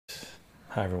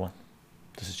Hi everyone,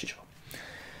 this is Chycho.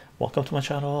 Welcome to my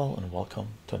channel and welcome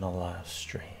to another live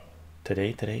stream.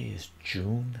 Today is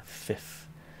June 5th,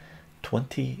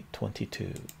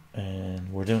 2022,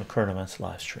 and we're doing a current events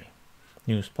live stream.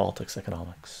 News, politics,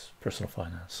 economics, personal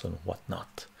finance, and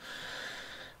whatnot.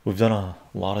 We've done a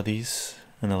lot of these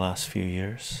in the last few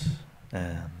years,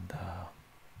 and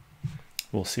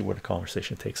we'll see where the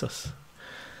conversation takes us.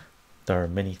 There are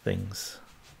many things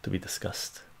to be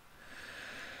discussed.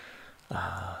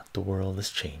 The world is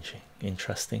changing,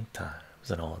 interesting times,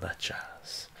 and all that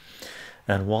jazz.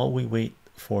 And while we wait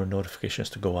for notifications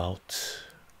to go out,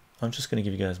 I'm just going to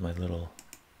give you guys my little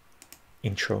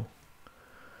intro.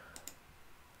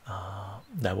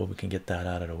 That way we can get that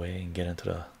out of the way and get into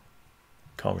the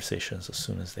conversations as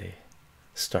soon as they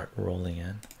start rolling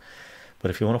in.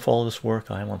 But if you want to follow this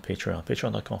work, I am on Patreon,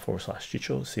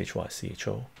 patreon.com/chycho,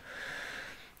 chycho.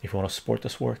 If you want to support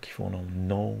this work, if you want to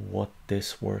know what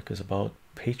this work is about,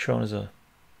 Patreon is a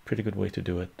pretty good way to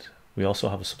do it. We also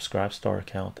have a Subscribestar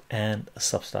account and a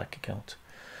Substack account,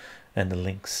 and the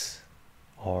links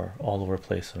are all over the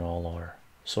place on all our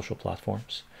social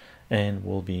platforms, and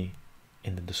will be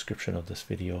in the description of this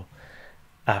video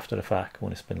after the fact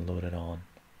when it's been loaded on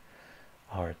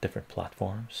our different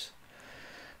platforms.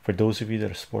 For those of you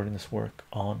that are supporting this work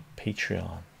on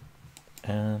Patreon,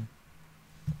 and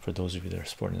for those of you that are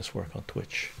supporting this work on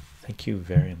Twitch, thank you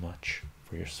very much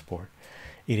for your support.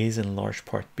 It is in large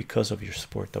part because of your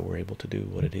support that we're able to do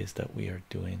what it is that we are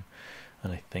doing,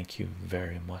 and I thank you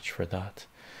very much for that.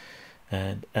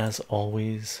 And as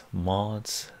always,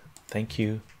 mods, thank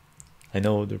you. I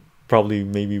know there probably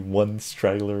maybe one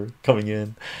straggler coming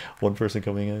in, one person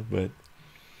coming in, but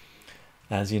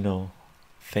as you know,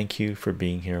 thank you for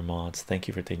being here, mods. Thank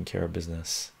you for taking care of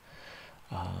business.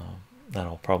 And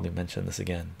I'll probably mention this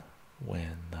again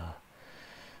when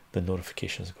the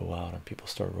notifications go out and people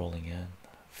start rolling in.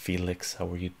 Felix, how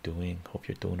are you doing? Hope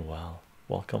you're doing well.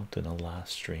 Welcome to the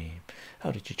last stream.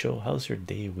 How did you show? How's your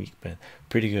day, week been?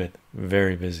 Pretty good,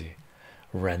 very busy.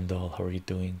 Randall, how are you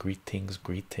doing? Greetings.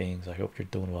 I hope you're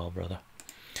doing well, brother.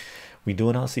 We do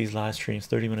announce these live streams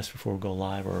 30 minutes before we go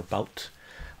live or about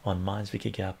on Minds,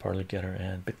 Wikigap, Parlor Getter,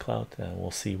 and Bitclout, and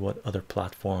we'll see what other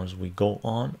platforms we go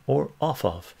on or off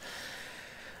of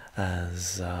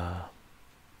as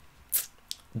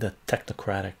the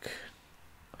technocratic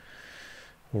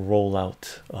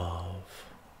rollout of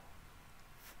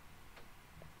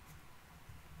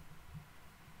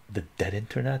the dead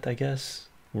internet, I guess,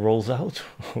 rolls out,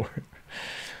 or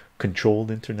controlled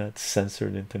internet,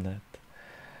 censored internet.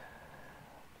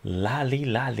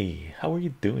 Lali, how are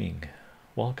you doing?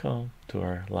 Welcome to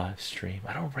our live stream.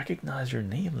 I don't recognize your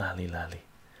name, Lali.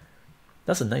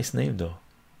 That's a nice name, though.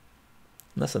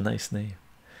 That's a nice name.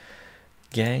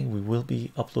 Gang, we will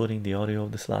be uploading the audio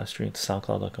of this live stream to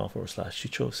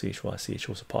soundcloud.com/chycho. chycho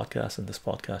is a podcast, and this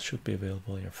podcast should be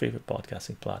available on your favorite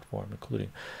podcasting platform,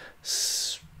 including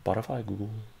Spotify,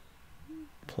 Google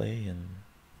Play, and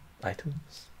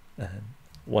iTunes, and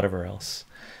whatever else,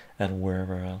 and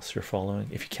wherever else you're following.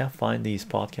 If you can't find these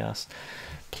podcasts,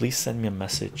 please send me a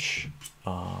message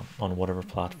on whatever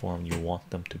platform you want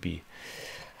them to be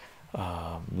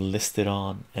listed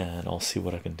on, and I'll see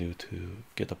what I can do to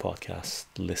get the podcast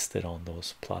listed on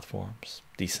those platforms.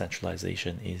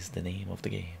 Decentralization is the name of the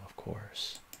game, of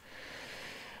course.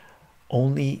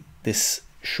 Only this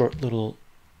short little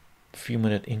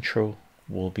few-minute intro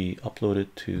will be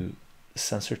uploaded to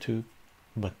CensorTube,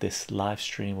 but this live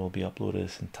stream will be uploaded in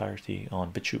its entirety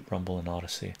on BitChute, Rumble, and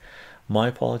Odyssey. My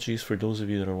apologies for those of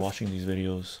you that are watching these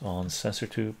videos on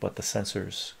CensorTube, but the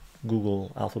censors,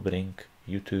 Google, Alphabet Inc.,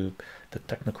 YouTube, the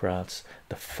technocrats,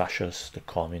 the fascists, the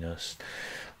communists,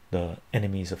 the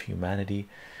enemies of humanity,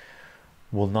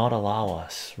 will not allow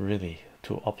us really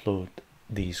to upload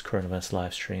these current events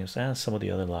live streams and some of the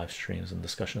other live streams and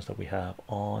discussions that we have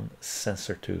on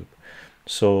CensorTube.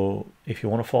 So if you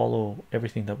want to follow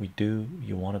everything that we do,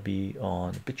 you want to be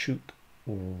on BitChute,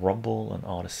 Rumble, and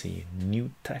Odyssey.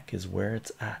 New tech is where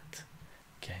it's at.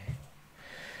 Okay,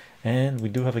 and we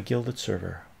do have a gilded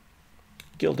server,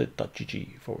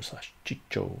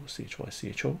 gilded.gg/chycho,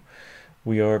 chycho.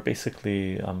 We are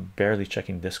basically, I'm barely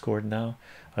checking Discord now.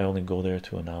 I only go there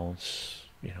to announce,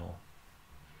 you know,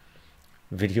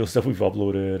 videos that we've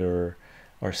uploaded or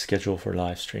our schedule for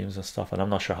live streams and stuff, and I'm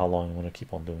not sure how long I'm going to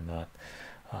keep on doing that.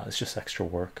 It's just extra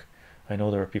work. I know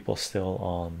there are people still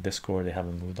on Discord, they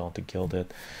haven't moved on to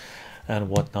Gilded and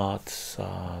whatnot,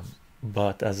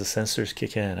 but as the censors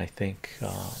kick in, I think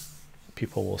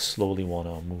people will slowly want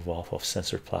to move off of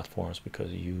censored platforms,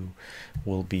 because you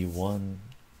will be one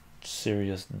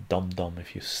serious dum-dum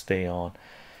if you stay on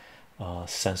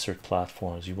censored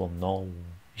platforms. You will know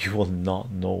you will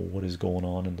not know what is going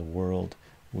on in the world,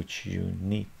 which you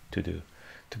need to do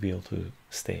to be able to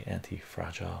stay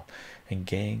anti-fragile. And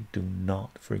gang, do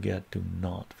not forget,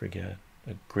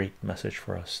 a great message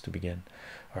for us to begin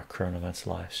our current events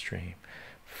live stream.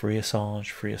 Free Assange,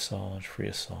 free Assange, free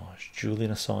Assange.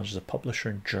 Julian Assange is a publisher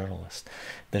and journalist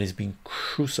that is being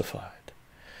crucified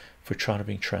for trying to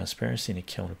bring transparency and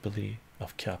accountability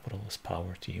of capitalist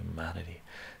power to humanity,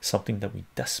 something that we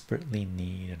desperately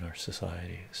need in our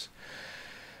societies.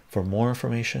 For more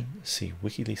information, see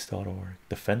wikileaks.org,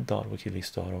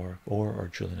 defend.wikileaks.org, or our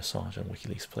Julian Assange and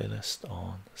WikiLeaks playlist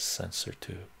on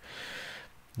CensorTube.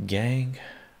 Gang,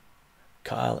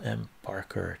 Kyle M.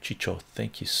 Barker, Chycho,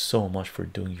 thank you so much for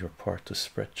doing your part to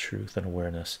spread truth and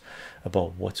awareness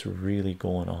about what's really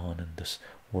going on in this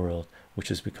world,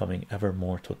 which is becoming ever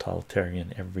more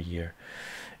totalitarian every year.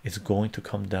 It's going to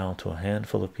come down to a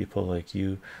handful of people like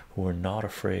you who are not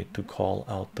afraid to call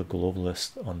out the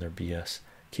globalists on their BS.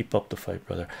 Keep up the fight,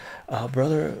 brother.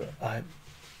 Brother, I'm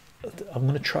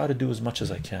going to try to do as much as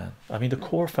I can. I mean, the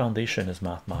core foundation is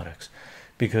mathematics,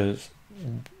 because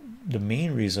the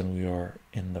main reason we are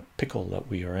in the pickle that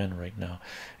we are in right now,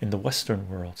 in the Western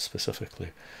world specifically,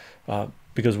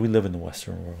 because we live in the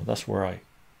Western world, that's where I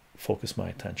focus my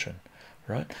attention,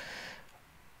 right?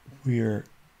 We're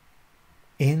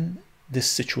in this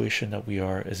situation that we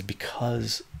are is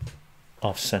because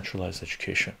of centralized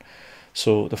education.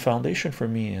 So the foundation for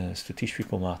me is to teach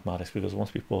people mathematics, because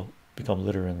once people become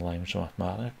literate in the language of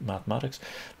mathematics,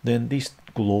 then these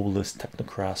globalist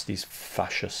technocrats, these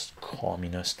fascist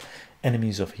communist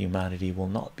enemies of humanity, will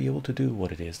not be able to do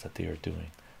what it is that they are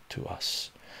doing to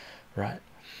us, right?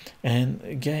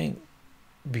 And gang,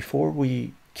 before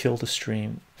we kill the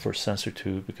stream for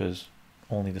CensorTube, because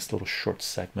only this little short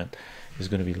segment is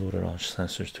going to be loaded on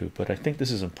CensorTube, but I think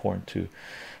this is important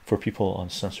for people on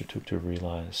CensorTube to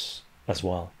realize as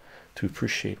well, to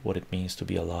appreciate what it means to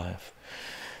be alive.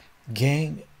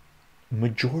 Gang,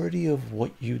 majority of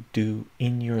what you do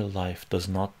in your life does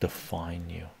not define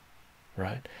you,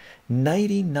 right?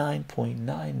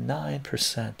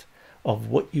 99.99% of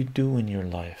what you do in your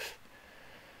life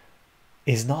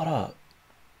is not a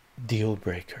deal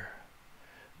breaker,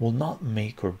 will not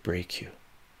make or break you,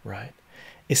 right?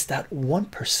 It's that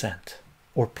 1%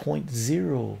 or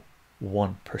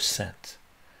 0.01%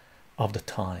 of the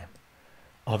time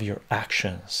of your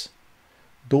actions,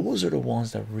 those are the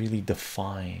ones that really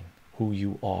define who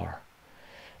you are.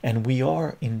 And we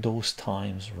are in those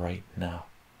times right now.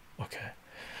 Okay,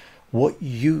 what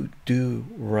you do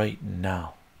right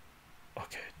now,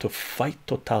 okay, to fight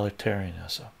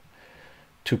totalitarianism,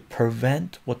 to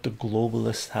prevent what the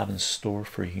globalists have in store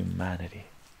for humanity,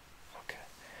 okay,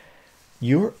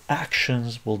 your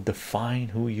actions will define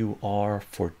who you are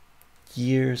for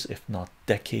years, if not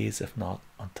decades, if not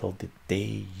until the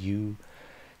day you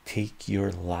take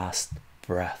your last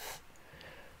breath.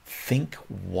 Think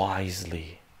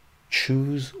wisely,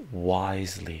 choose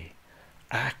wisely,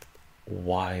 act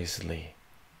wisely.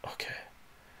 Okay,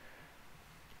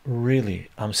 really,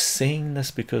 I'm saying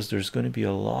this because there's going to be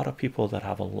a lot of people that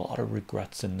have a lot of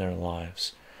regrets in their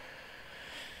lives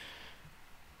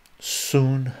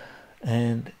soon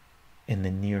and in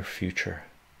the near future.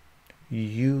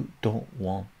 You don't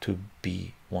want to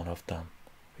be one of them.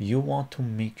 You want to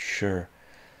make sure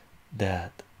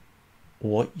that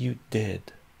what you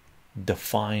did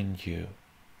defined you,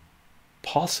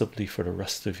 possibly for the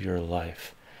rest of your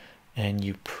life, and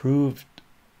you proved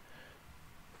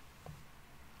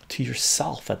to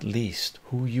yourself at least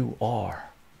who you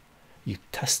are. You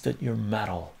tested your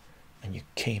mettle and you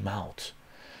came out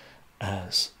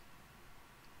as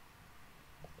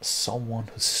someone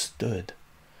who stood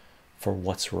for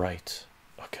what's right.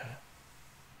 Okay,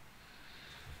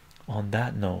 on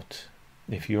that note,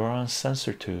 if you're on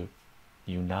CensorTube,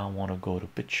 you now want to go to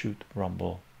BitChute,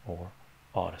 Rumble, or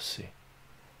Odyssey.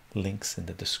 Links in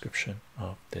the description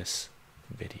of this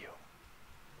video.